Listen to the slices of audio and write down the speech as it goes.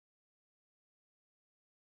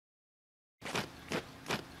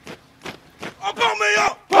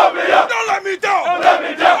let me down. Don't let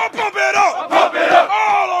me down. I'll pump it up. I'll pump it up.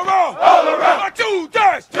 All around. All around. A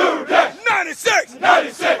 2-dash. 2-96.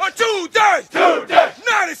 96. A 2-dash.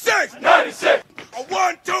 96. 96. A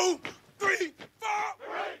 1, 2, 3, 4.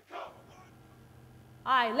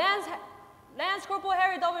 I, Lance Corporal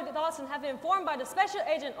Harry W. Dawson, have been informed by the Special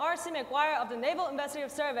Agent R.C. McGuire of the Naval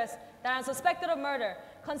Investigative Service that I am suspected of murder,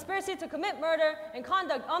 conspiracy to commit murder, and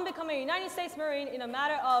conduct unbecoming a United States Marine in a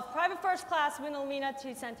matter of Private First Class Wilhelmina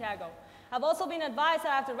T. Santiago. I have also been advised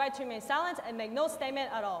that I have the right to remain silent and make no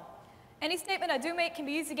statement at all. Any statement I do make can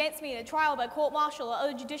be used against me in a trial by court-martial or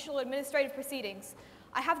other judicial or administrative proceedings.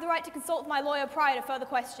 I have the right to consult with my lawyer prior to further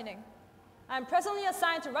questioning. I am presently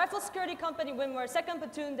assigned to Rifle Security Company Windward 2nd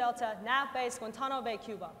Platoon Delta, NAV base, Guantanamo Bay,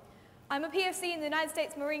 Cuba. I'm a PFC in the United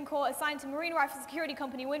States Marine Corps assigned to Marine Rifle Security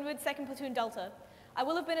Company Windward 2nd Platoon Delta. I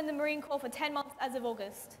will have been in the Marine Corps for 10 months as of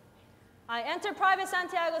August. I entered Private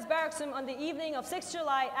Santiago's barracks room on the evening of 6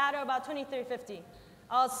 July at about 23:50.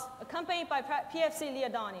 I was accompanied by PFC Leah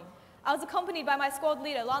Donnie. I was accompanied by my squad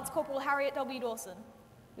leader, Lance Corporal Harriet W. Dawson.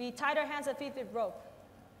 We tied our hands and feet with rope.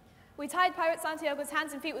 We tied Pirate Santiago's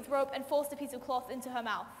hands and feet with rope and forced a piece of cloth into her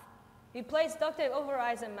mouth. We placed duct tape over her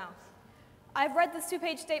eyes and mouth. I've read this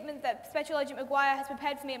 2-page statement that Special Agent McGuire has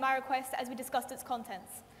prepared for me at my request as we discussed its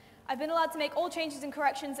contents. I've been allowed to make all changes and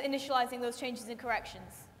corrections, initializing those changes and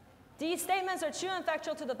corrections. These statements are true and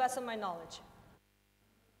factual to the best of my knowledge.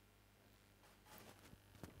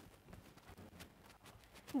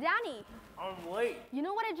 Danny, I'm late. you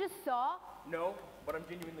know what I just saw? No, but I'm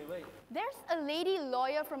genuinely late. There's a lady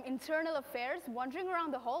lawyer from Internal Affairs wandering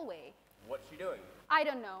around the hallway. What's she doing? I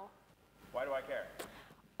don't know. Why do I care?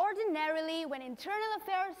 Ordinarily, when Internal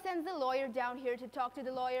Affairs sends a lawyer down here to talk to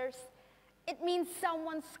the lawyers, it means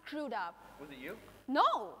someone screwed up. Was it you?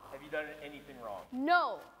 No. Have you done anything wrong?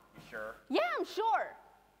 No. You sure? Yeah, I'm sure.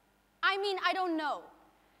 I mean, I don't know.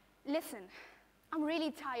 Listen, I'm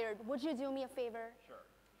really tired. Would you do me a favor? Sure.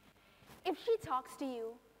 If she talks to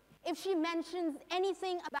you, if she mentions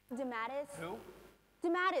anything about DeMattis. Who?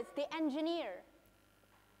 DeMattis, the engineer.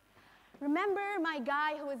 Remember my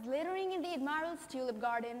guy who was littering in the Admiral's tulip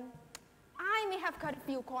garden? I may have cut a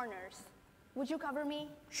few corners. Would you cover me?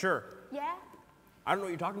 Sure. Yeah? I don't know what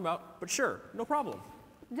you're talking about, but sure, no problem.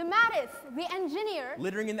 DeMattis, the engineer.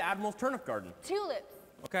 Littering in the Admiral's turnip garden. Tulips.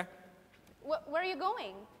 Okay. Where are you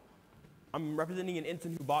going? I'm representing an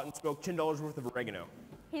ensign who bought and smoked $10 worth of oregano.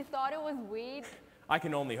 He thought it was weed. I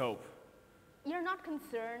can only hope. You're not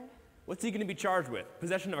concerned? What's he going to be charged with?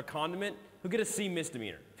 Possession of a condiment? He'll get a C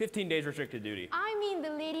misdemeanor. 15 days restricted duty. I mean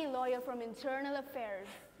the lady lawyer from Internal Affairs.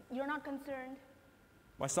 You're not concerned?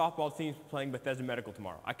 My softball team's playing Bethesda Medical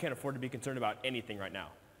tomorrow. I can't afford to be concerned about anything right now.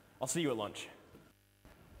 I'll see you at lunch.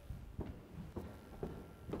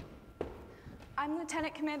 I'm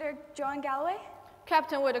Lieutenant Commander John Galloway.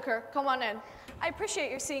 Captain Whitaker, come on in. I appreciate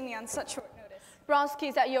your seeing me on such short notice.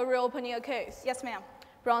 Bronsky said you're reopening a case. Yes, ma'am.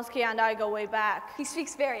 Bronsky and I go way back. He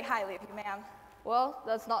speaks very highly of you, ma'am. Well,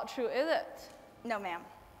 that's not true, is it? No, ma'am.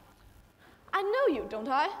 I know you, don't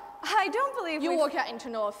I? I don't believe You work at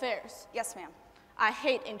Internal Affairs. Yes, ma'am. I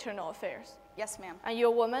hate Internal Affairs. Yes, ma'am. And you're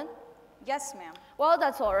a woman? Yes, ma'am. Well,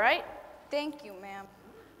 that's all right. Thank you, ma'am.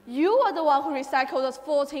 You are the one who recycled us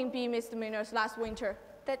 14 B misdemeanors last winter.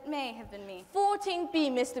 That may have been me. 14 B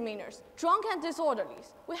misdemeanors, drunk and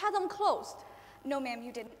disorderlies. We had them closed. No, ma'am,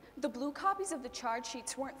 you didn't. The blue copies of the charge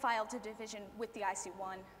sheets weren't filed to division with the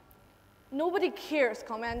IC-1. Nobody cares,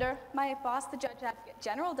 Commander. My boss, the Judge Advocate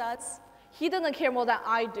General, does. He doesn't care more than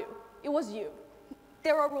I do. It was you.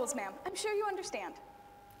 There are rules, ma'am. I'm sure you understand.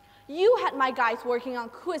 You had my guys working on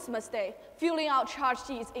Christmas Day, filling out charge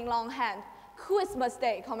sheets in longhand. Christmas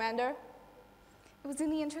Day, Commander. It was in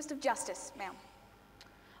the interest of justice, ma'am.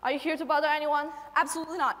 Are you here to bother anyone?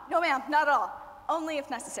 Absolutely not. No, ma'am, not at all. Only if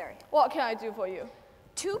necessary. What can I do for you?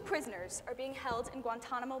 2 prisoners are being held in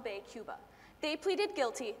Guantanamo Bay, Cuba. They pleaded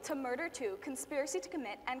guilty to murder 2, conspiracy to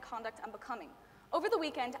commit, and conduct unbecoming. Over the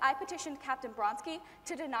weekend, I petitioned Captain Bronsky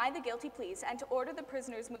to deny the guilty pleas and to order the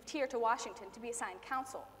prisoners moved here to Washington to be assigned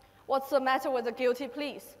counsel. What's the matter with the guilty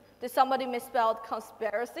pleas? Did somebody misspell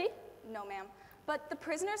conspiracy? No, ma'am. But the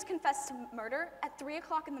prisoners confessed to murder at 3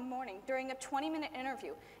 o'clock in the morning during a 20-minute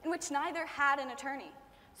interview in which neither had an attorney.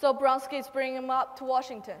 So Bronsky's bringing him up to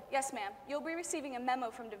Washington? Yes, ma'am. You'll be receiving a memo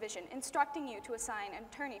from Division instructing you to assign an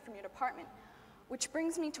attorney from your department, which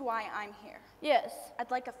brings me to why I'm here. Yes. I'd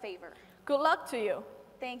like a favor. Good luck to you.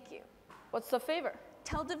 Thank you. What's the favor?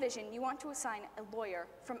 Tell Division you want to assign a lawyer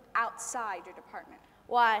from outside your department.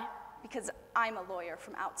 Why? Because I'm a lawyer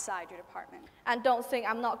from outside your department. And don't think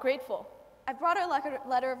I'm not grateful. I brought a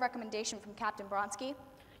letter of recommendation from Captain Bronsky.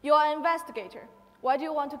 You are an investigator. Why do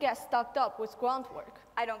you want to get stuck up with grunt work?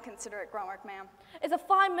 I don't consider it grunt work, ma'am. It's a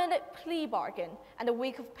 5-minute plea bargain and a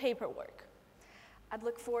week of paperwork. I'd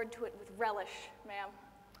look forward to it with relish, ma'am.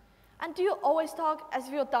 And do you always talk as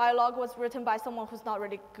if your dialogue was written by someone who's not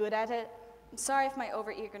really good at it? I'm sorry if my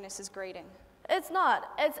overeagerness is grating. It's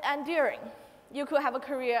not. It's endearing. You could have a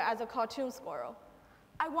career as a cartoon squirrel.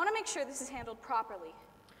 I want to make sure this is handled properly.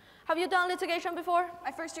 Have you done litigation before?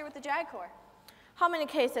 My first year with the JAG Corps. How many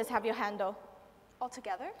cases have you handled?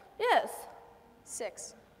 Altogether? Yes.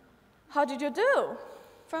 6. How did you do?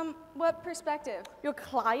 From what perspective? Your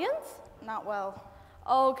clients? Not well.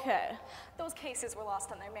 Okay. Those cases were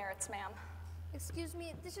lost on their merits, ma'am. Excuse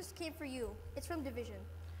me, this just came for you. It's from Division.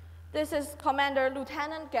 This is Commander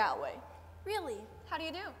Lieutenant Galway. Really? How do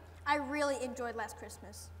you do? I really enjoyed last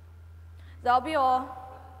Christmas. That'll be all.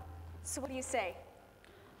 So what do you say?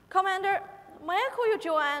 Commander, may I call you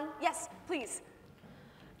Joanne? Yes, please.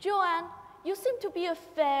 Joanne, you seem to be a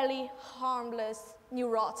fairly harmless,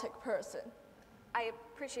 neurotic person. I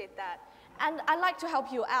appreciate that. And I'd like to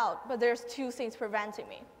help you out, but there's 2 things preventing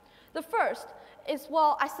me. The first is,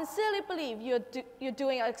 well, I sincerely believe you're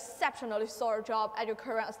doing an exceptionally thorough job at your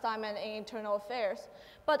current assignment in internal affairs,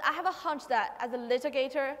 but I have a hunch that as a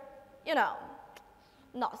litigator, you know,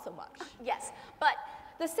 not so much. Yes, but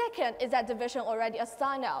The second is that Division already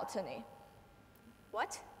assigned an attorney.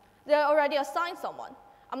 what? They already assigned someone.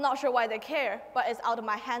 I'm not sure why they care, but it's out of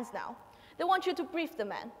my hands now. They want you to brief the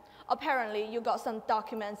man. Apparently, you got some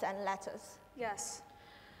documents and letters. Yes.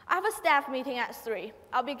 I have a staff meeting at 3.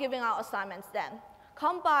 I'll be giving out assignments then.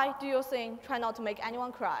 Come by, do your thing, try not to make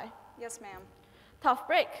anyone cry. Yes, ma'am. Tough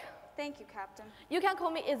break. Thank you, Captain. You can call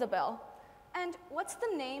me Isabel. And what's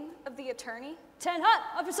the name of the attorney? 10 hut,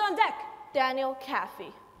 officer on deck. Daniel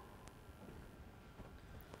Caffey.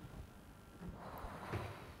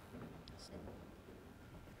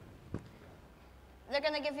 They're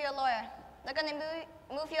going to give you a lawyer. They're going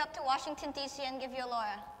to move you up to Washington, D.C. and give you a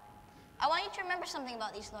lawyer. I want you to remember something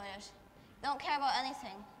about these lawyers. They don't care about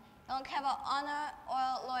anything. They don't care about honor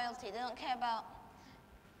or loyalty. They don't care about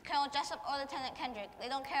Colonel Jessup or Lieutenant Kendrick. They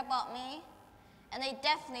don't care about me, and they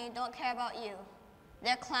definitely don't care about you.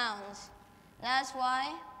 They're clowns. That's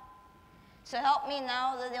why, so help me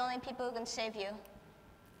now, they're the only people who can save you.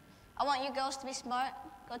 I want you girls to be smart.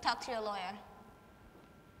 Go talk to your lawyer.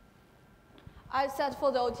 I said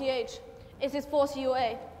for the OTH. It is force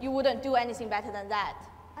UA. You wouldn't do anything better than that.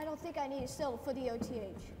 I don't think I need a civil for the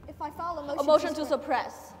OTH. If I file a motion, A motion to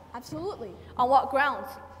suppress. Absolutely. On what grounds?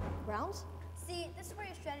 Grounds? See, this is where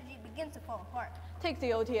your strategy begins to fall apart. Take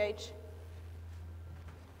the OTH.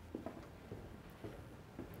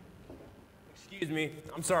 Excuse me,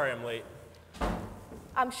 I'm sorry I'm late.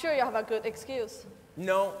 I'm sure you have a good excuse.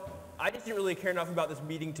 No, I just didn't really care enough about this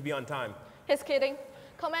meeting to be on time. He's kidding.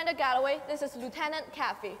 Commander Galloway, this is Lieutenant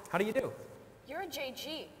Caffey. How do you do? You're a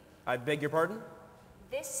JG. I beg your pardon?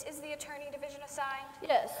 This is the attorney division assigned?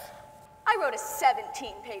 Yes. I wrote a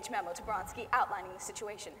 17-page memo to Bronsky outlining the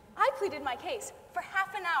situation. I pleaded my case for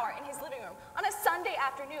half an hour in his living room on a Sunday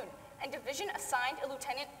afternoon, and division assigned a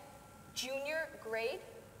lieutenant junior grade?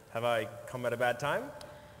 Have I come at a bad time?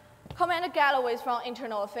 Commander Galloway is from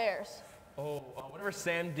Internal Affairs. Oh, whatever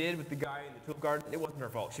Sam did with the guy in the tulip garden, it wasn't her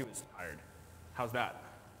fault. She was tired. How's that?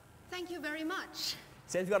 Thank you very much.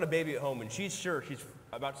 Sam's got a baby at home, and she's sure she's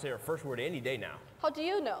about to say her first word any day now. How do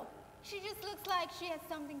you know? She just looks like she has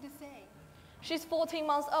something to say. She's 14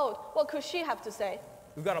 months old. What could she have to say?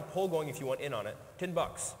 We've got a poll going if you want in on it.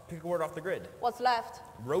 $10. Pick a word off the grid. What's left?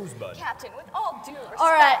 Rosebud. Captain, with all due respect.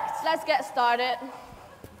 All right, let's get started.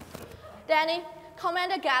 Danny,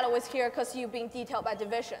 Commander Galloway is here because you've been detailed by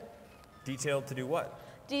division. Detailed to do what?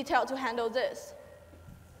 Detailed to handle this.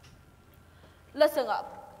 Listen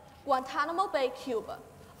up. Guantanamo Bay, Cuba.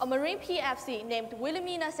 A Marine PFC named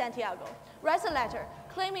Wilhelmina Santiago writes a letter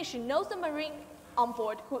claiming she knows the Marine on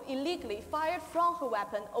board who illegally fired from her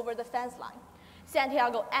weapon over the fence line.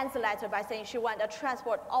 Santiago ends the letter by saying she wanted a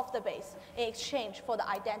transport off the base in exchange for the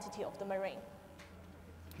identity of the Marine.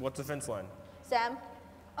 What's the fence line? Sam?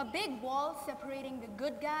 A big wall separating the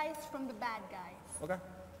good guys from the bad guys. Okay.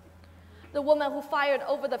 The woman who fired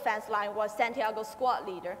over the fence line was Santiago's squad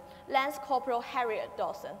leader, Lance Corporal Harriet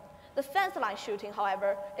Dawson. The fence line shooting,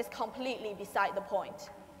 however, is completely beside the point.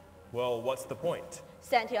 Well, what's the point?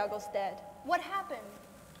 Santiago's dead. What happened?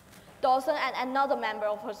 Dawson and another member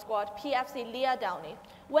of her squad, PFC Leah Downey,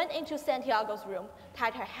 went into Santiago's room,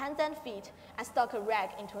 tied her hands and feet, and stuck a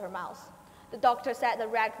rag into her mouth. The doctor said the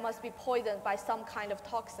rag must be poisoned by some kind of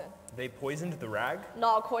toxin. They poisoned the rag?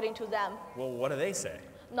 Not according to them. Well, what do they say?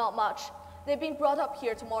 Not much. They've been brought up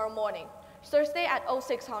here tomorrow morning. Thursday at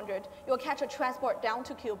 0600, you'll catch a transport down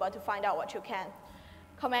to Cuba to find out what you can.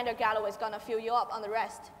 Commander Galloway's gonna fill you up on the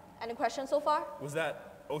rest. Any questions so far? Was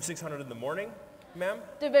that 0600 in the morning, ma'am?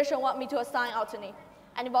 Division want me to assign alternate.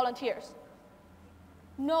 Any volunteers?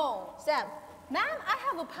 No. Sam, Ma'am, I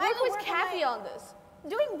have a pile work of with work Kathy on on this.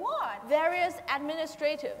 Doing what? Various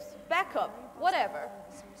administratives, backup, whatever.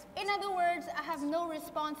 In other words, I have no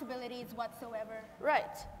responsibilities whatsoever.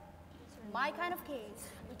 Right. My kind of case.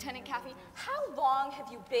 Lieutenant Kathy, how long have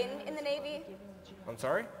you been in the Navy? I'm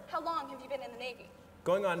sorry? How long have you been in the Navy?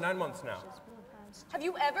 Going on 9 months now. Have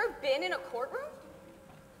you ever been in a courtroom?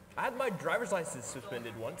 I had my driver's license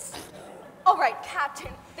suspended once. All right,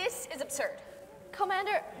 Captain, this is absurd.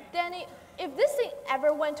 Commander, Danny, if this thing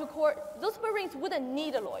ever went to court, those Marines wouldn't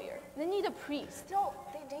need a lawyer. They need a priest. No,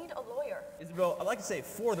 they need a lawyer. Isabel, I'd like to say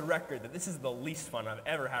for the record that this is the least fun I've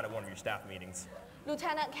ever had at one of your staff meetings.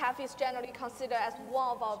 Lieutenant Kathy is generally considered as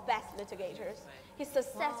one of our best litigators. He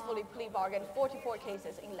successfully plea bargained 44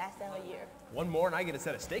 cases in less than a year. One more and I get a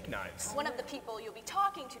set of steak knives. One of the people you'll be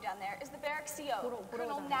talking to down there is the barracks CO,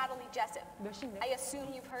 Colonel Natalie Jessup. I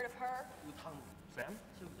assume you've heard of her? Sam?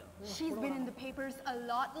 She's been in the papers a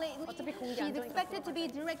lot lately. She's expected to be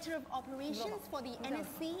Director of Operations for the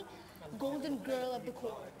NSC, Golden Girl of the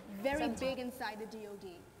Corps. Very big inside the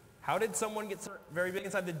DoD. How did someone get very big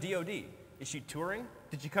inside the DoD? Is she touring?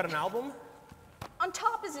 Did she cut an album? On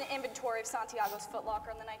top is an inventory of Santiago's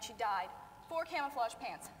footlocker on the night she died. 4 camouflage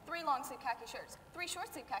pants, 3 long-sleeve khaki shirts, 3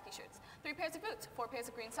 short-sleeve khaki shirts, 3 pairs of boots, 4 pairs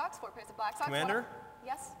of green socks, 4 pairs of black socks. Commander?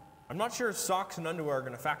 Yes? I'm not sure socks and underwear are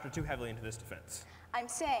going to factor too heavily into this defense. I'm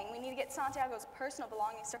saying we need to get Santiago's personal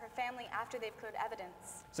belongings to her family after they've cleared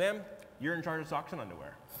evidence. Sam, you're in charge of socks and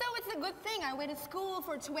underwear. So it's a good thing I went to school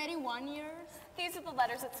for 21 years. These are the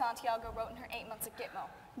letters that Santiago wrote in her 8 months at Gitmo.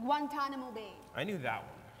 Guantanamo Bay. I knew that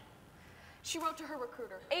one. She wrote to her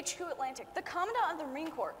recruiter, HQ Atlantic, the Commandant of the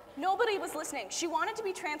Marine Corps. Nobody was listening. She wanted to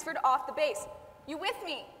be transferred off the base. You with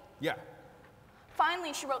me? Yeah.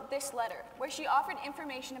 Finally, she wrote this letter, where she offered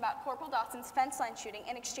information about Corporal Dawson's fence line shooting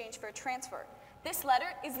in exchange for a transfer. This letter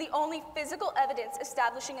is the only physical evidence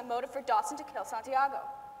establishing a motive for Dawson to kill Santiago.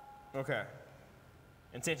 Okay.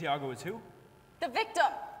 And Santiago is who? The victim.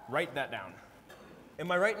 Write that down.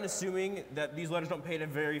 Am I right in assuming that these letters don't paint a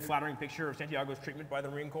very flattering picture of Santiago's treatment by the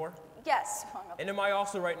Marine Corps? Yes, among others. And am I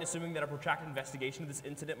also right in assuming that a protracted investigation of this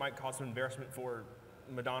incident might cause some embarrassment for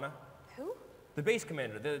Madonna? Who? The base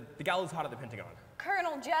commander, the gal who's hot at the Pentagon.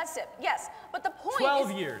 Colonel Jessup, yes, but the point 12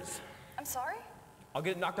 is... years. I'm sorry? I'll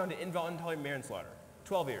get it knocked down to involuntary manslaughter.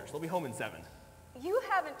 12 years. They'll be home in 7. You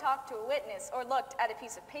haven't talked to a witness or looked at a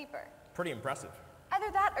piece of paper. Pretty impressive. Either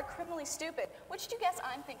that or criminally stupid. Which do you guess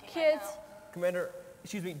I'm thinking Kids. right now? Commander,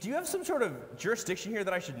 excuse me, do you have some sort of jurisdiction here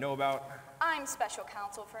that I should know about? I'm Special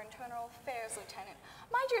Counsel for Internal Affairs, Lieutenant.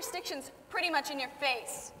 My jurisdiction's pretty much in your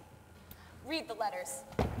face. Read the letters.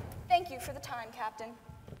 Thank you for the time, Captain.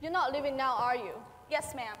 You're not leaving now, are you?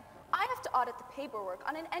 Yes, ma'am. I have to audit the paperwork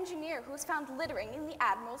on an engineer who was found littering in the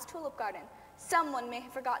Admiral's tulip garden. Someone may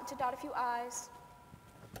have forgotten to dot a few I's.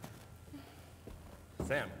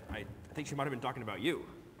 Sam, I think she might have been talking about you.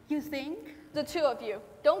 You think? The two of you,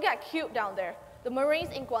 don't get cute down there. The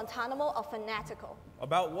Marines in Guantanamo are fanatical.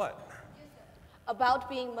 About what? About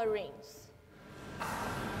being Marines.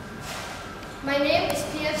 My name is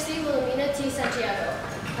PFC Wilhelmina T. Santiago.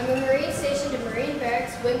 I'm a Marine stationed in Marine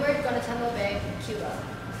Barracks, Windward, Guantanamo Bay, Cuba.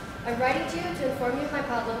 I'm writing to you to inform you of my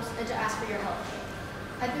problems and to ask for your help.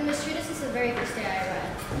 I've been mistreated since the very first day I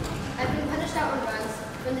arrived. I've been punished out on runs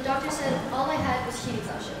when the doctor said all I had was heat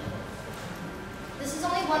exhaustion. This is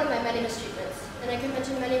only one of my many mistreatments, and I can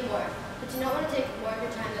mention many more, but do not want to take more of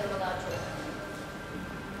your time than I'm allowed to.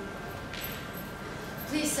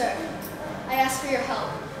 Please, sir, I ask for your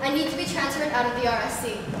help. I need to be transferred out of the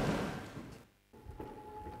RSC.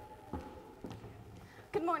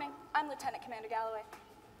 Good morning. I'm Lieutenant Commander Galloway.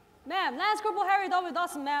 Ma'am, Lance Corporal Harry W.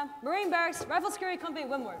 Dawson, ma'am. Marine Barracks, Rifle Security Company,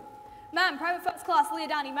 Windward. Ma'am, Private First Class Leah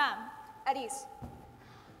Downey, ma'am. At ease.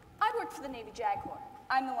 I worked for the Navy JAG Corps.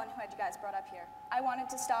 I'm the one who had you guys brought up here. I wanted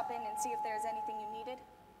to stop in and see if there's anything you needed,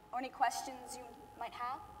 or any questions you might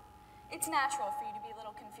have. It's natural for you to be a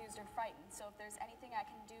little confused or frightened, so if there's anything I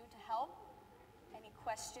can do to help, any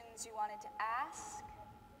questions you wanted to ask?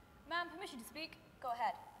 Ma'am, permission to speak? Go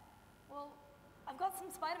ahead. Well, I've got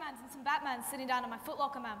some Spider-Mans and some Batmans sitting down in my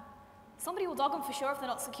footlocker, ma'am. Somebody will dog them for sure if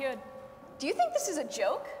they're not secured. Do you think this is a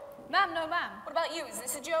joke? Ma'am, no, ma'am. What about you? Is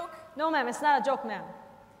this a joke? No, ma'am, it's not a joke, ma'am.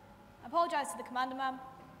 I apologize to the commander, ma'am.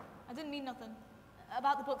 I didn't mean nothing.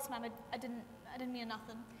 About the books, ma'am, I didn't mean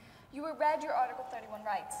nothing. You were read your Article 31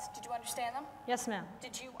 rights. Did you understand them? Yes, ma'am.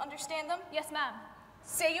 Did you understand them? Yes, ma'am.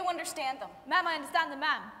 Say you understand them. Ma'am, I understand them,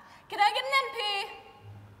 ma'am. Can I get an NP?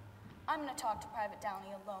 I'm going to talk to Private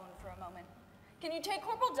Downey alone for a moment. Can you take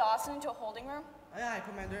Corporal Dawson into a holding room? Aye, aye,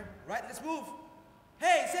 Commander. Right, let's move.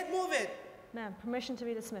 Hey, said move it. Ma'am, permission to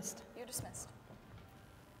be dismissed. You're dismissed.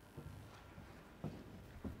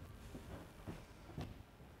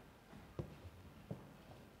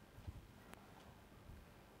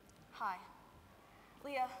 Hi.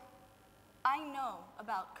 Leah, I know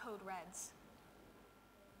about Code Reds.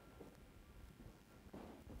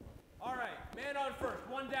 All right, man on first,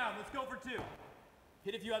 one down. Let's go for two.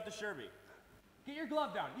 Hit if you have to, Sherby. Get your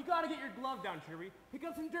glove down. You gotta get your glove down, Sherby. Pick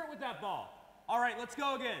up some dirt with that ball. All right, let's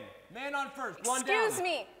go again. Man on first, one down. Excuse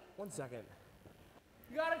me. 1 second.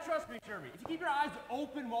 You gotta trust me, Sherby. If you keep your eyes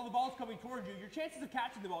open while the ball's coming towards you, your chances of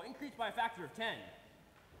catching the ball increase by a factor of 10.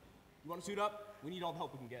 You wanna suit up? We need all the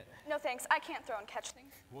help we can get. No thanks, I can't throw and catch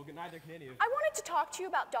things. Well, neither can any of you. I wanted to talk to you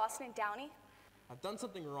about Dawson and Downey. I've done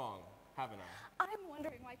something wrong, haven't I? I'm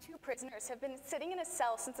wondering why 2 prisoners have been sitting in a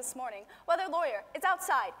cell since this morning while their lawyer is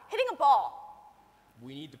outside hitting a ball.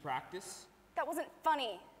 We need to practice. That wasn't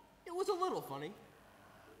funny. It was a little funny.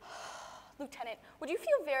 Lieutenant, would you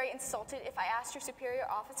feel very insulted if I asked your superior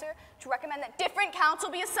officer to recommend that different counsel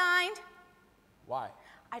be assigned? Why?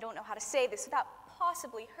 I don't know how to say this without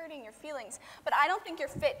possibly hurting your feelings, but I don't think you're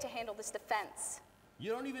fit to handle this defense. You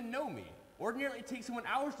don't even know me. Ordinarily, it takes someone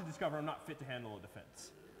hours to discover I'm not fit to handle a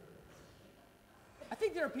defense. I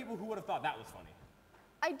think there are people who would have thought that was funny.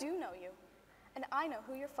 I do know you, and I know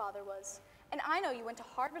who your father was. And I know you went to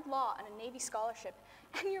Harvard Law on a Navy scholarship,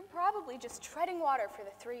 and you're probably just treading water for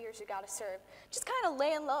the 3 years you gotta serve. Just kind of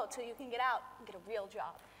laying low till you can get out and get a real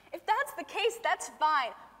job. If that's the case, that's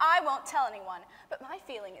fine. I won't tell anyone. But my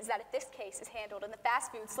feeling is that if this case is handled in the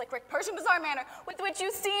fast food, slick Rick, Persian Bazaar manner with which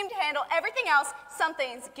you seem to handle everything else,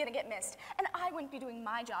 something's gonna get missed. And I wouldn't be doing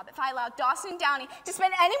my job if I allowed Dawson and Downey to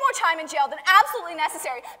spend any more time in jail than absolutely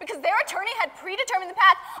necessary because their attorney had predetermined the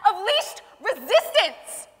path of least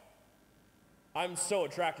resistance. I'm so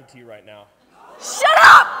attracted to you right now. Shut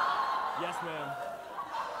up! Yes, ma'am.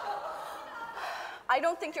 I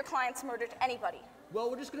don't think your clients murdered anybody. Well,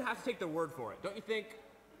 we're just gonna have to take their word for it, don't you think?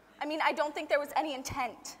 I mean, I don't think there was any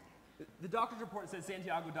intent. The doctor's report says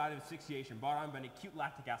Santiago died of asphyxiation brought on by an acute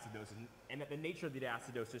lactic acidosis, and that the nature of the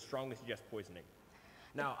acidosis strongly suggests poisoning.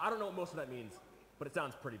 Now, I don't know what most of that means, but it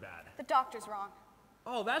sounds pretty bad. The doctor's wrong.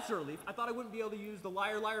 Oh, that's a relief. I thought I wouldn't be able to use the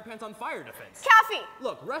liar, liar, pants on fire defense. Caffey!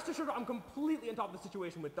 Look, rest assured I'm completely on top of the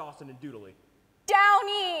situation with Dawson and Doodley.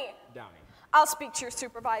 Downey! Downey. I'll speak to your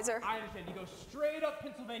supervisor. I understand. You go straight up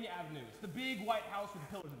Pennsylvania Avenue. It's the big white house with the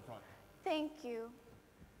pillars in front. Thank you.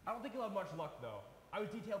 I don't think you'll have much luck, though. I was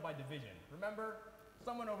detailed by division. Remember?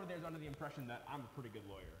 Someone over there is under the impression that I'm a pretty good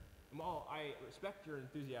lawyer. And while I respect your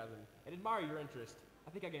enthusiasm and admire your interest, I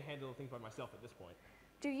think I can handle things by myself at this point.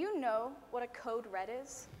 Do you know what a code red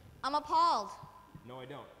is? I'm appalled. No, I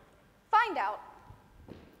don't. Find out.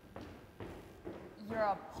 You're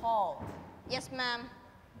appalled. Yes, ma'am.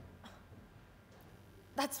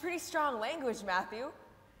 That's pretty strong language, Matthew.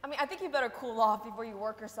 I mean, I think you better cool off before you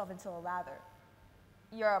work yourself into a lather.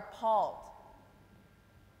 You're appalled.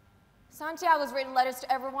 Santiago's written letters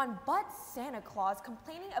to everyone but Santa Claus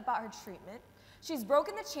complaining about her treatment. She's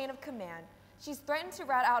broken the chain of command. She's threatened to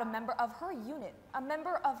rat out a member of her unit, a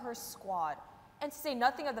member of her squad, and to say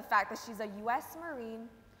nothing of the fact that she's a U.S. Marine.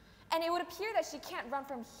 And it would appear that she can't run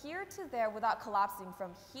from here to there without collapsing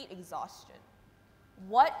from heat exhaustion.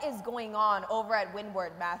 What is going on over at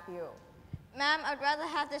Windward, Matthew? Ma'am, I'd rather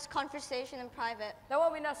have this conversation in private. That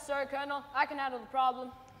won't be necessary, Colonel. I can handle the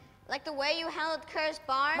problem. Like the way you handled Curtis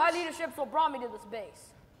Barnes? My leadership's what brought me to this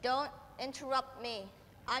base. Don't interrupt me.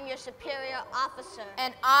 I'm your superior officer.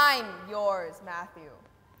 And I'm yours, Matthew.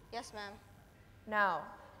 Yes, ma'am. Now,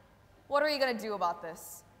 what are you going to do about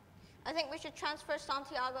this? I think we should transfer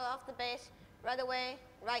Santiago off the base right away,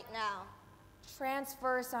 right now.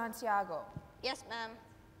 Transfer Santiago? Yes, ma'am.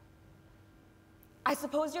 I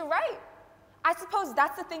suppose you're right. I suppose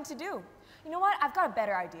that's the thing to do. You know what? I've got a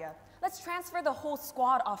better idea. Let's transfer the whole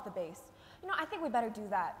squad off the base. You know, I think we better do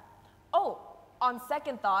that. Oh, on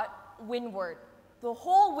second thought, Windward. The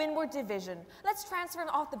whole Windward division. Let's transfer them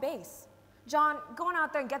off the base. John, go on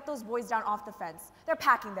out there and get those boys down off the fence. They're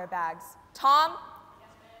packing their bags. Tom? Yes,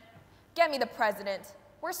 get me the president.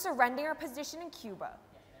 We're surrendering our position in Cuba.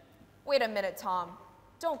 Wait a minute, Tom.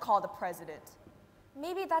 Don't call the president.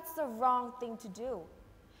 Maybe that's the wrong thing to do.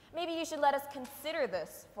 Maybe you should let us consider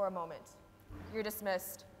this for a moment. You're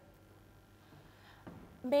dismissed.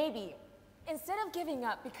 Maybe, instead of giving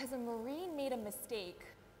up because a Marine made a mistake,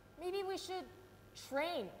 maybe we should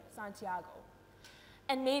train Santiago.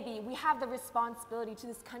 And maybe we have the responsibility to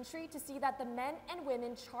this country to see that the men and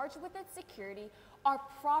women charged with its security are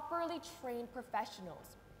properly trained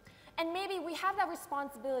professionals. And maybe we have that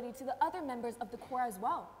responsibility to the other members of the Corps as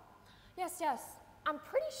well. Yes, yes, I'm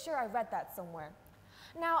pretty sure I read that somewhere.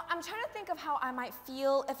 Now, I'm trying to think of how I might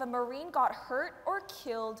feel if a Marine got hurt or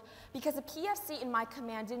killed because a PFC in my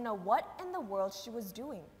command didn't know what in the world she was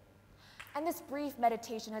doing. And this brief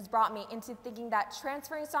meditation has brought me into thinking that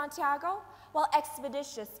transferring Santiago, while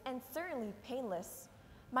expeditious and certainly painless,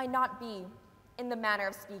 might not be, in the manner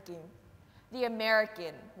of speaking, the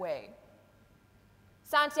American way.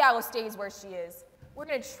 Santiago stays where she is. We're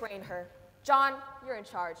going to train her. John, you're in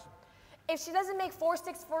charge. If she doesn't make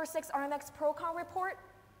 4646 on our next ProCon report,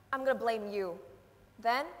 I'm going to blame you.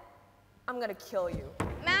 Then, I'm going to kill you.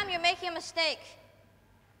 Ma'am, you're making a mistake.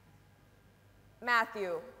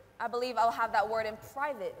 Matthew, I believe I'll have that word in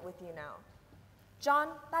private with you now. John,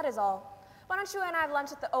 that is all. Why don't you and I have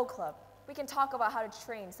lunch at the O Club? We can talk about how to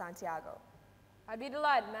train Santiago. I'd be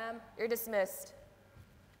delighted, ma'am. You're dismissed.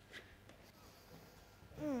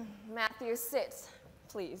 Matthew, sit,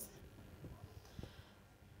 please.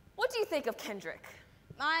 What do you think of Kendrick?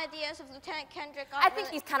 My ideas of Lieutenant Kendrick are I think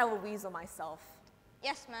he's kind of a weasel myself.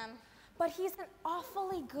 Yes, ma'am. But he's an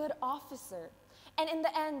awfully good officer. And in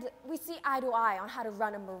the end, we see eye to eye on how to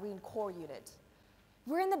run a Marine Corps unit.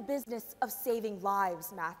 We're in the business of saving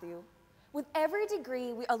lives, Matthew. With every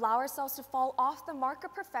degree we allow ourselves to fall off the mark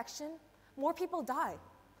of perfection, more people die.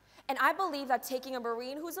 And I believe that taking a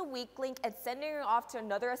Marine who's a weak link and sending her off to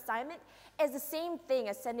another assignment is the same thing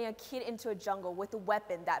as sending a kid into a jungle with a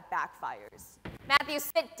weapon that backfires. Matthew,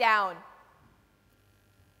 sit down.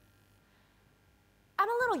 I'm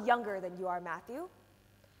a little younger than you are, Matthew.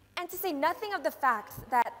 And to say nothing of the fact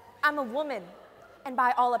that I'm a woman, and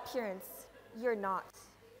by all appearance, you're not.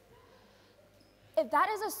 If that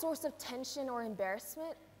is a source of tension or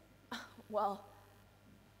embarrassment, well,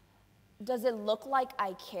 does it look like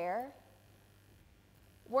I care?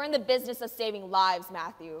 We're in the business of saving lives,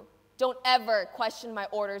 Matthew. Don't ever question my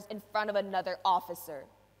orders in front of another officer.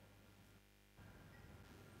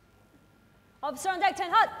 Officer on deck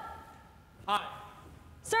 10 Hut. Hi.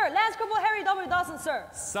 Sir, Lance Corporal Harry W. Dawson, sir.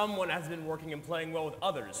 Someone has been working and playing well with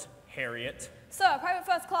others, Harriet. Sir, Private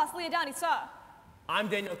First Class Leah Downey, sir. I'm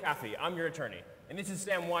Daniel Caffey. I'm your attorney. And this is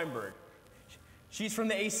Sam Weinberg. She's from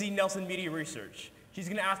the AC Nelson Media Research. She's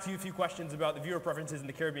going to ask you a few questions about the viewer preferences in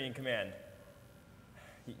the Caribbean Command.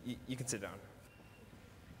 You can sit down.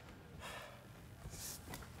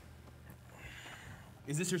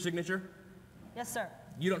 Is this your signature? Yes, sir.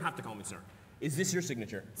 You don't have to call me sir. Is this your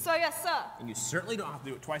signature? Sir, yes, sir. And you certainly don't have to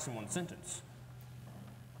do it twice in one sentence.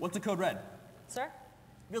 What's a code red? Sir?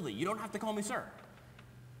 Billy, you don't have to call me sir.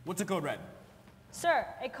 What's a code red? Sir,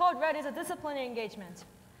 a code red is a disciplinary engagement.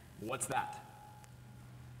 What's that?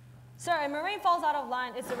 Sir, a Marine falls out of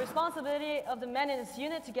line. It's the responsibility of the men in his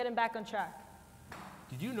unit to get him back on track.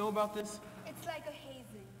 Did you know about this? It's like a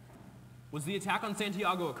hazing. Was the attack on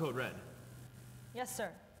Santiago a code red? Yes, sir.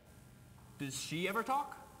 Does she ever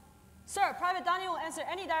talk? Sir, Private Donnie will answer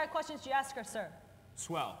any direct questions you ask her, sir.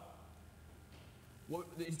 Swell.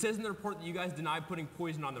 It says in the report that you guys denied putting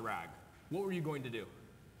poison on the rag. What were you going to do?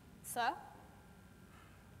 Sir?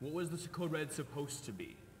 What was the code red supposed to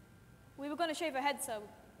be? We were going to shave her head, sir.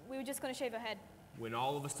 We were just going to shave her head. When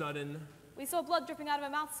all of a sudden... We saw blood dripping out of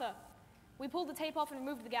her mouth, sir. We pulled the tape off and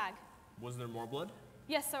removed the gag. Was there more blood?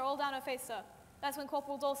 Yes, sir, all down her face, sir. That's when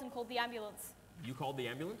Corporal Dawson called the ambulance. You called the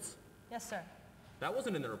ambulance? Yes, sir. That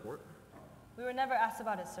wasn't in the report. We were never asked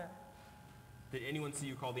about it, sir. Did anyone see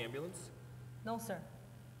you call the ambulance? No, sir.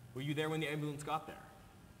 Were you there when the ambulance got there?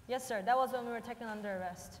 Yes, sir. That was when we were taken under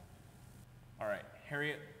arrest. All right,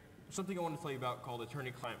 Harriet, there's something I want to tell you about called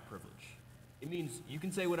attorney-client privilege. It means you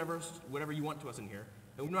can say whatever you want to us in here,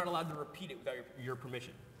 and we're not allowed to repeat it without your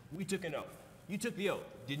permission. We took an oath. You took the oath,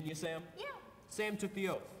 didn't you, Sam? Yeah. Sam took the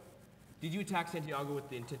oath. Did you attack Santiago with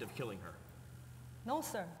the intent of killing her? No,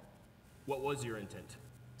 sir. What was your intent?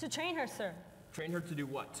 To train her, sir. Train her to do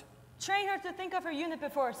what? Train her to think of her unit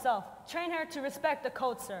before herself. Train her to respect the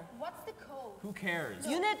code, sir. What's the code? Who cares?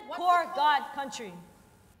 Unit, What's Corps, the code? God, Country.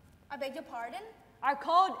 I beg your pardon? Our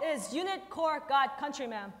code is Unit, Corps, God, Country,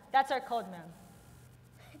 ma'am. That's our code, ma'am.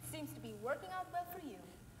 It seems to be working out well for you.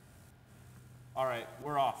 All right,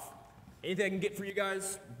 we're off. Anything I can get for you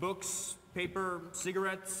guys? Books, paper,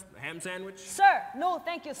 cigarettes, a ham sandwich? Sir, no,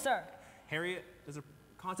 thank you, sir. Harriet, there's a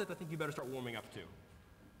concept I think you better start warming up to.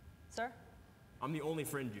 Sir? I'm the only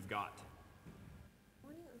friend you've got.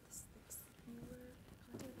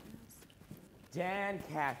 Dan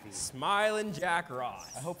Caffey. Smiling Jack Ross.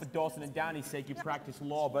 I hope for Dawson and Downey's sake you practice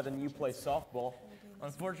law better than you play softball.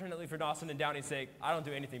 Unfortunately for Dawson and Downey's sake, I don't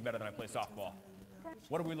do anything better than I play softball.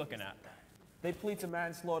 What are we looking at? They plead to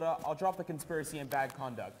manslaughter. I'll drop the conspiracy and bad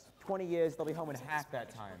conduct. 20 years, they'll be home in half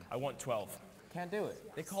that time. I want 12. Can't do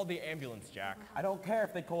it. They called the ambulance, Jack. I don't care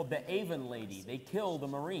if they called the Avon lady. They killed a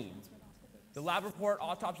Marine. The lab report,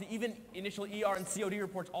 autopsy, even initial ER and COD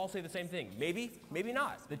reports all say the same thing. Maybe, maybe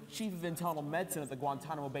not. The chief of internal medicine at the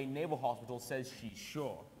Guantanamo Bay Naval Hospital says she's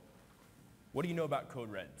sure. What do you know about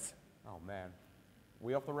Code Reds? Oh, man.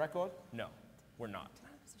 We off the record? No, we're not.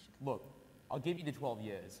 Look, I'll give you the 12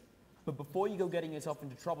 years. But before you go getting yourself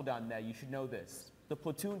into trouble down there, you should know this. The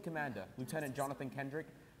platoon commander, Lieutenant Jonathan Kendrick,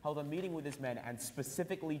 held a meeting with his men and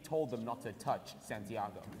specifically told them not to touch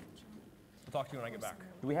Santiago. I'll talk to you when I get back.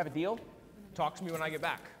 Do we have a deal? Talk to me when I get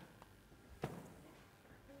back.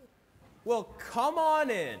 Well, come on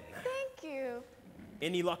in. Thank you.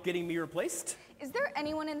 Any luck getting me replaced? Is there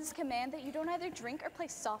anyone in this command that you don't either drink or play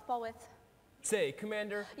softball with? Say,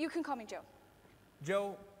 Commander. You can call me Joe.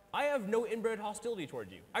 Joe, I have no inbred hostility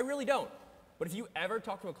towards you. I really don't. But if you ever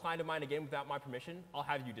talk to a client of mine again without my permission, I'll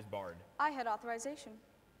have you disbarred. I had authorization.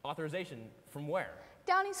 Authorization from where?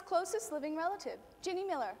 Downey's closest living relative, Ginny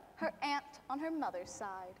Miller, her aunt on her mother's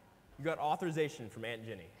side. You got authorization from Aunt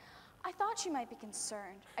Ginny. I thought she might be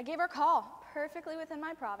concerned. I gave her a call, perfectly within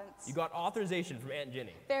my province. You got authorization from Aunt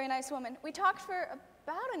Ginny. Very nice woman. We talked for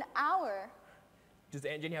about an hour. Does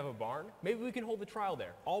Aunt Ginny have a barn? Maybe we can hold the trial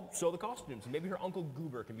there. I'll sew the costumes, and maybe her Uncle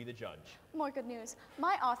Goober can be the judge. More good news.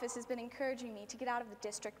 My office has been encouraging me to get out of the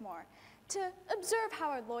district more, to observe how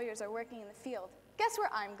our lawyers are working in the field. Guess where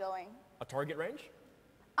I'm going? A target range?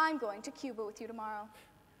 I'm going to Cuba with you tomorrow.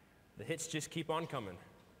 The hits just keep on coming.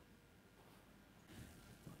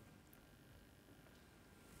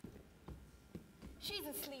 She's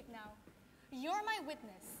asleep now. You're my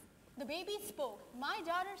witness. The baby spoke. My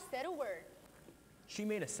daughter said a word. She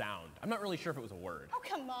made a sound. I'm not really sure if it was a word. Oh,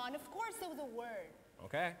 come on. Of course it was a word.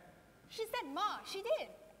 Okay. She said ma. She did.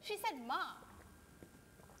 She said ma.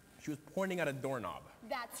 She was pointing at a doorknob.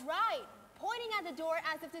 That's right. Pointing at the door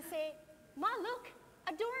as if to say, ma, look,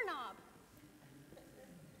 a doorknob.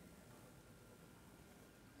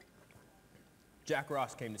 Jack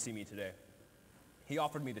Ross came to see me today. He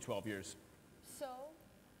offered me the 12 years. So?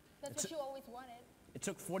 That's what you always wanted. It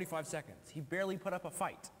took 45 seconds. He barely put up a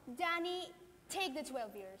fight. Danny, take the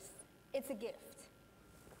 12 years. It's a gift.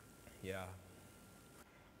 Yeah.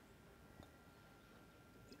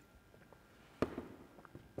 I'll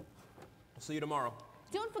see you tomorrow.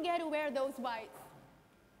 Don't forget to wear those whites.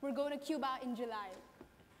 We're going to Cuba in July.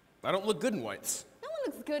 I don't look good in whites. No one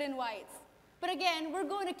looks good in whites. But again, we're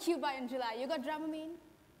going to Cuba in July. You got Dramamine?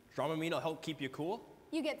 Dramamine will help keep you cool?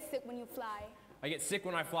 You get sick when you fly. I get sick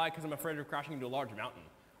when I fly because I'm afraid of crashing into a large mountain.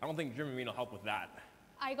 I don't think Dramamine will help with that.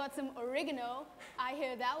 I got some oregano. I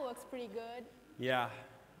hear that works pretty good. Yeah.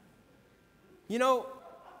 You know,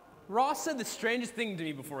 Ross said the strangest thing to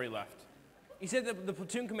me before he left. He said that the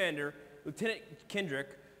platoon commander, Lieutenant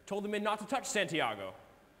Kendrick, told the men not to touch Santiago.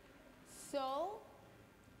 So?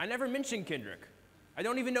 I never mentioned Kendrick. I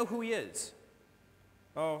don't even know who he is.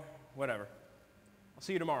 Oh, whatever. I'll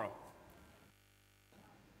see you tomorrow.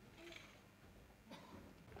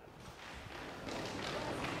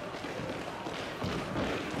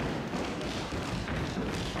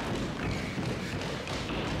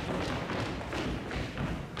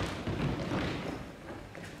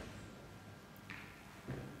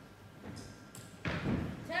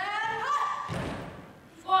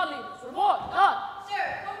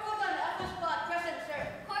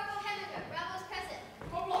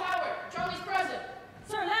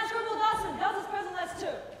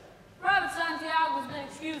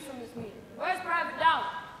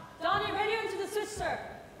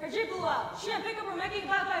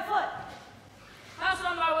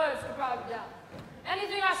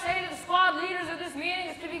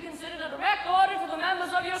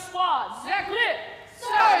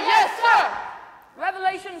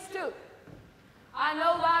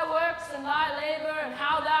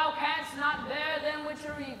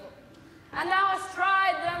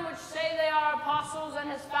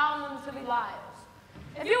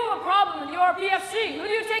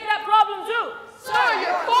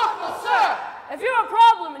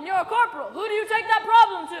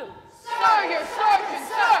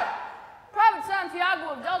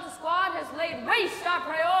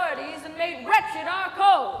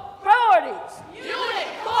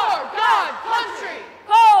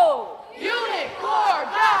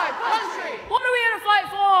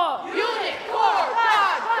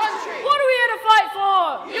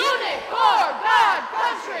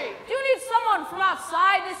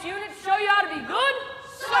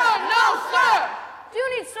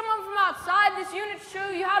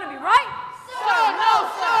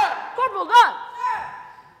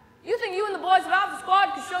 You think you and the boys of Alpha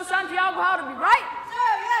Squad could show Santiago how to be right?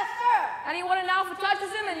 Sir, yes, Anyone in Alpha touches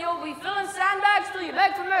him and you'll be filling sandbags till you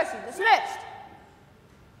beg for mercy. Dismissed.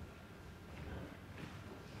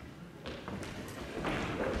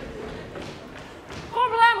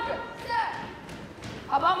 Corporal Amaker. Sir.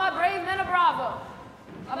 How about my brave men of Bravo?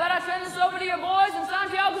 I bet I send this over to your boys in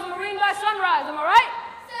Santiago's Marine by sunrise, am I right?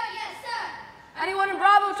 Sir, yes, sir. Anyone in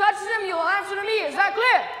Bravo touches him, you will answer to me. Is that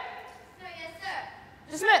clear? Sir, yes, sir.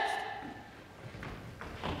 Dismissed.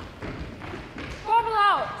 Corporal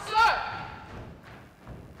Howard. Sir.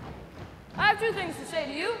 I have two things to say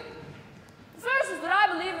to you. The first is that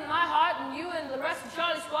I believe in my heart and you and the rest of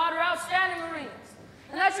Charlie's squad are outstanding Marines,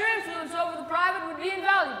 and that your influence over the private would be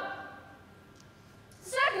invaluable.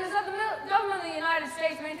 The second is that the government of the United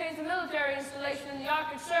States maintains a military installation in the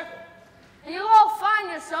Arctic Circle, and you'll all find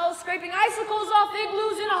yourselves scraping icicles off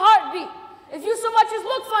igloos in a heartbeat if you so much as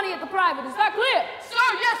look funny at the private. Is that clear? Sir,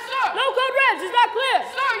 yes, sir. No code reds, is that clear?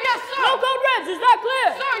 Sir, yes, sir. No code reds, is that clear?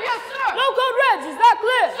 Sir, yes, sir. No code reds, is that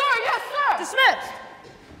clear? Sir, yes, sir. Dismissed.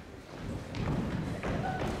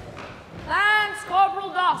 Lance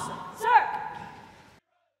Corporal Dawson. Sir.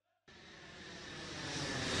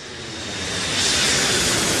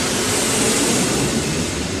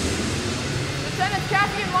 Lieutenant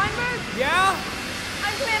Kathy and Weinberg? Yeah?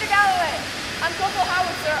 I'm Commander Galloway. I'm Corporal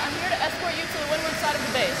Howard, sir. I'm here to escort you to the windward side of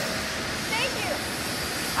the base. Thank you.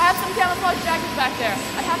 I have some camouflage jackets back there.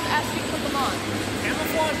 I'd have to ask you to put them on.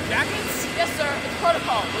 Camouflage jackets? Yes, sir. It's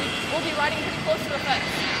protocol. We'll be riding pretty close to the fence.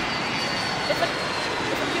 If a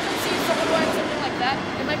human sees someone wearing something like that,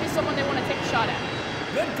 it might be someone they want to take a shot at.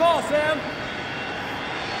 Good call, Sam.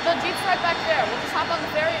 The Jeep's right back there. We'll just hop on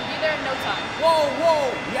the ferry and be there in no time. Whoa, whoa.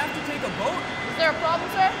 You have to take a boat? Is there a problem,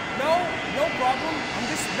 sir? No, no problem. I'm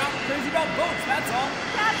just not crazy about boats, that's all.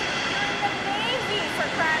 Captain, you're in the Navy, for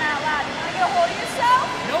crying out loud. You want to get a hold of yourself?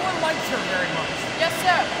 No one likes her very much. Yes,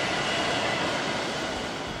 sir.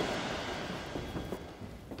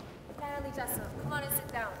 Natalie Jessup, come on and sit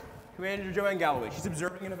down. Commander Joanne Galloway. She's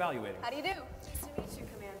observing and evaluating. How do you do? Nice to meet you,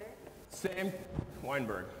 Commander. Sam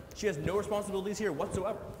Weinberg. She has no responsibilities here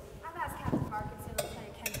whatsoever. I've asked Captain Markins and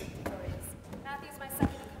Lieutenant Kendrick to join us. Matthew's my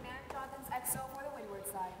second in command, Jonathan's XO for the windward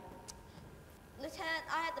side. Lieutenant,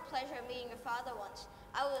 I had the pleasure of meeting your father once.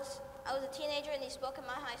 I was a teenager and he spoke in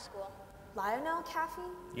my high school. Lionel Caffey?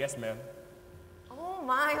 Yes, ma'am. Oh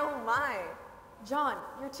my, oh my. John,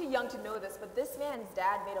 you're too young to know this, but this man's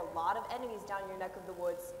dad made a lot of enemies down your neck of the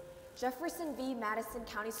woods. Jefferson v. Madison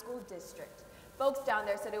County School District. Folks down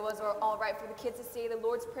there said it was all right for the kids to say the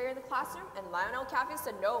Lord's Prayer in the classroom, and Lionel Caffey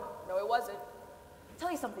said no, it wasn't. I'll tell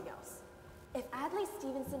you something else. If Adlai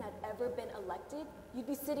Stevenson had ever been elected, you'd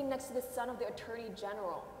be sitting next to the son of the Attorney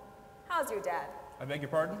General. How's your dad? I beg your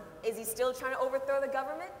pardon? Is he still trying to overthrow the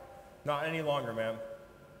government? Not any longer, ma'am.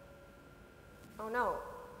 Oh no,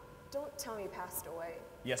 don't tell me he passed away.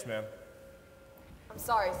 Yes, ma'am. I'm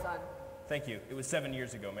sorry, son. Thank you. It was 7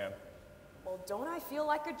 years ago, ma'am. Well, don't I feel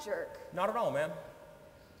like a jerk? Not at all, ma'am.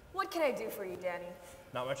 What can I do for you, Danny?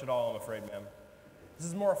 Not much at all, I'm afraid, ma'am. This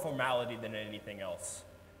is more a formality than anything else.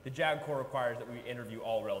 The JAG Corps requires that we interview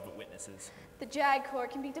all relevant witnesses. The JAG Corps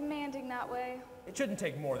can be demanding that way. It shouldn't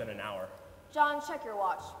take more than an hour. John, check your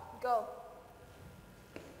watch. Go.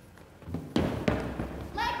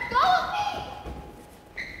 Let go of me!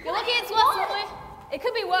 You're lucky it's worse, Lily. It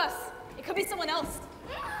could be worse. It could be someone else.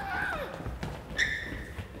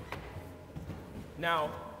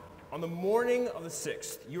 Now, on the morning of the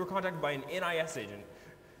 6th, you were contacted by an NIS agent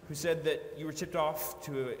who said that you were tipped off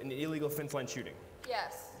to an illegal fence line shooting.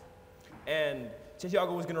 Yes. And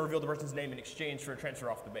Santiago was going to reveal the person's name in exchange for a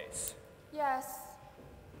transfer off the base. Yes.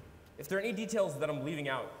 If there are any details that I'm leaving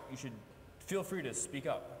out, you should feel free to speak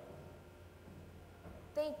up.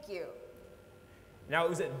 Thank you. Now, it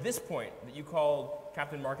was at this point that you called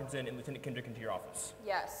Captain Markinson and Lieutenant Kendrick into your office.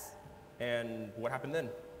 Yes. And what happened then?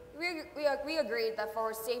 We agreed that for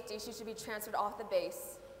her safety, she should be transferred off the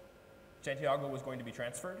base. Santiago was going to be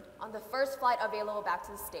transferred? On the first flight available back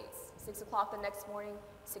to the States. 6 o'clock the next morning,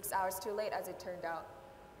 6 hours too late as it turned out.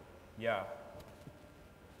 Yeah.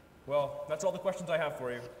 Well, that's all the questions I have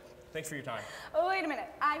for you. Thanks for your time. Oh, wait a minute.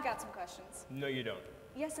 I've got some questions. No, you don't.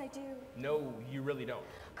 Yes, I do. No, you really don't.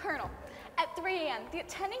 Colonel, at 3 a.m., the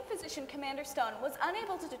attending physician, Commander Stone, was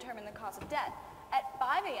unable to determine the cause of death. At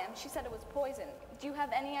 5 a.m., she said it was poison. Do you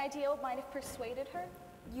have any idea what might have persuaded her?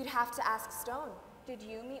 You'd have to ask Stone. Did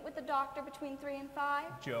you meet with the doctor between 3 and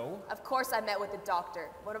 5? Joe? Of course I met with the doctor.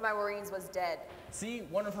 One of my Marines was dead. See,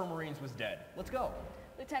 one of her Marines was dead. Let's go.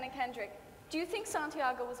 Lieutenant Kendrick, do you think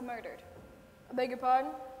Santiago was murdered? I beg your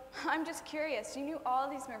pardon? I'm just curious. You knew all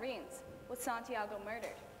these Marines. Was Santiago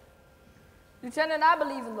murdered? Lieutenant, I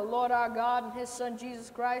believe in the Lord our God and his son Jesus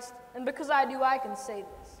Christ, and because I do, I can say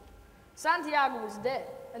this. Santiago is dead,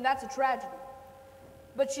 and that's a tragedy.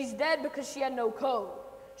 But she's dead because she had no code.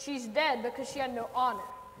 She's dead because she had no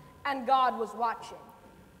honor, and God was watching.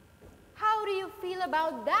 How do you feel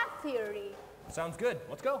about that theory? Sounds good.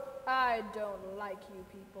 Let's go. I don't like you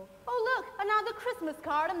people. Oh look, another Christmas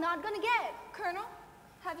card I'm not gonna get. Colonel,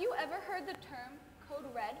 have you ever heard the term Code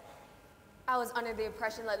Red? I was under the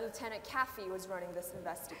impression that Lieutenant Caffey was running this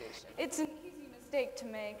investigation. It's an easy mistake to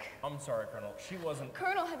make. I'm sorry, Colonel. She wasn't...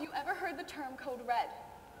 Colonel, have you ever heard the term Code Red?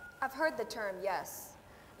 I've heard the term, yes.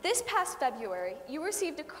 This past February, you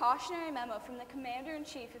received a cautionary memo from the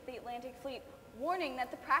Commander-in-Chief of the Atlantic Fleet warning that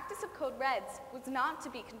the practice of Code Reds was not to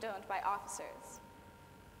be condoned by officers.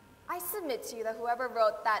 I submit to you that whoever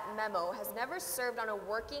wrote that memo has never served on a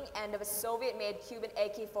working end of a Soviet-made Cuban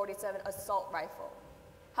AK-47 assault rifle.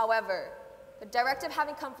 However, the directive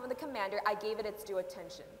having come from the commander, I gave it its due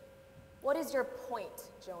attention. What is your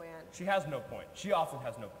point, Joanne? She has no point. She often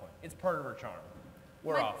has no point. It's part of her charm.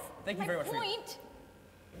 We're off. Thank you very much. My point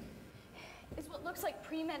is what looks like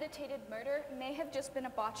premeditated murder may have just been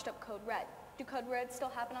a botched up Code Red. Do Code Reds still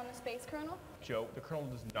happen on the space, Colonel? Joe, the Colonel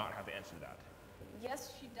does not have the answer to that.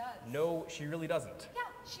 Yes, she does. No, she really doesn't. Yeah,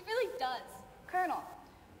 she really does. Colonel.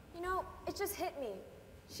 You know, it just hit me.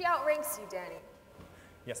 She outranks you, Danny.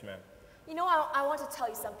 Yes, ma'am. You know, I want to tell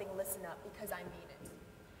you something, listen up, because I mean it.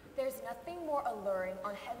 There's nothing more alluring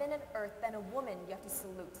on heaven and earth than a woman you have to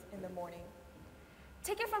salute in the morning.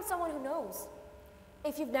 Take it from someone who knows.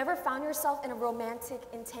 If you've never found yourself in a romantic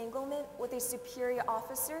entanglement with a superior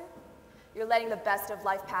officer, you're letting the best of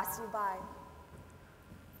life pass you by.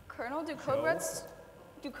 Colonel, do Code Reds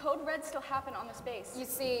still happen on the space? You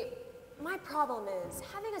see, my problem is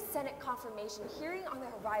having a Senate confirmation hearing on the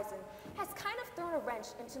horizon has kind of thrown a wrench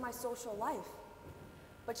into my social life.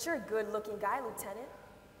 But you're a good-looking guy, Lieutenant.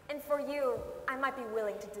 And for you, I might be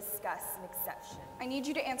willing to discuss an exception. I need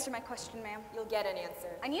you to answer my question, ma'am. You'll get an answer.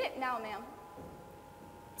 I need it now, ma'am.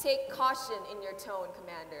 Take caution in your tone,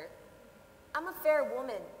 Commander. I'm a fair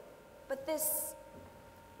woman, but this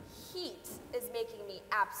heat is making me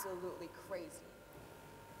absolutely crazy.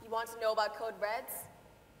 You want to know about Code Reds?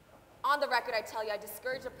 On the record, I tell you I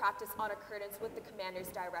discourage the practice on accordance with the Commander's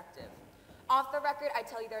directive. Off the record, I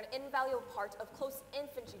tell you they're an invaluable part of close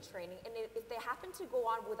infantry training, and if they happen to go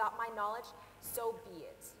on without my knowledge, so be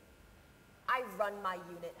it. I run my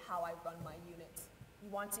unit how I run my unit. You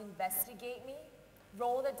want to investigate me?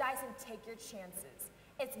 Roll the dice and take your chances.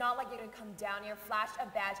 It's not like you're gonna come down here, flash a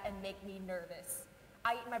badge, and make me nervous.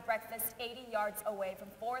 I eat my breakfast 80 yards away from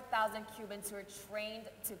 4,000 Cubans who are trained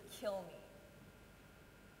to kill me.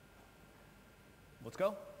 Let's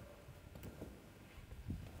go.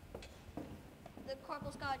 The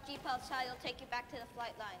corporal's got a jeep outside. He'll take you back to the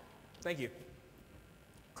flight line. Thank you.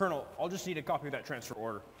 Colonel, I'll just need a copy of that transfer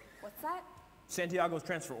order. What's that? Santiago's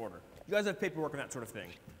transfer order. You guys have paperwork and that sort of thing.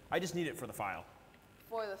 I just need it for the file.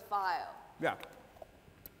 For the file. Yeah.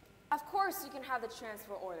 Of course you can have the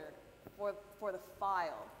transfer order for the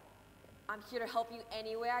file. I'm here to help you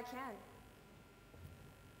any way I can.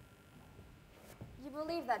 You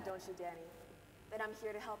believe that, don't you, Danny? That I'm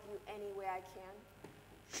here to help you any way I can?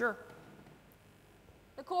 Sure.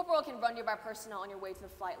 The corporal can run you by personnel on your way to the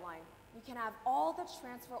flight line. You can have all the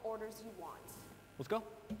transfer orders you want. Let's go.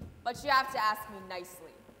 But you have to ask me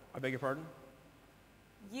nicely. I beg your pardon?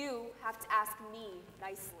 You have to ask me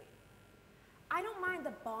nicely. I don't mind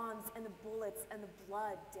the bombs and the bullets and the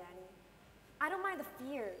blood, Danny. I don't mind the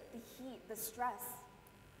fear, the heat, the stress.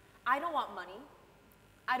 I don't want money.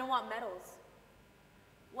 I don't want medals.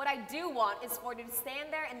 What I do want is for you to stand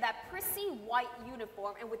there in that prissy white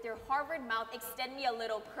uniform and with your Harvard mouth extend me a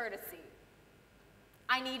little courtesy.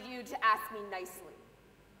 I need you to ask me nicely.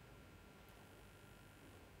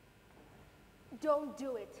 Don't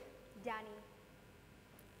do it, Danny.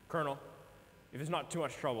 Colonel, if it's not too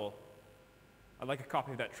much trouble, I'd like a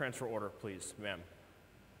copy of that transfer order, please, ma'am.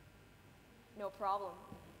 No problem.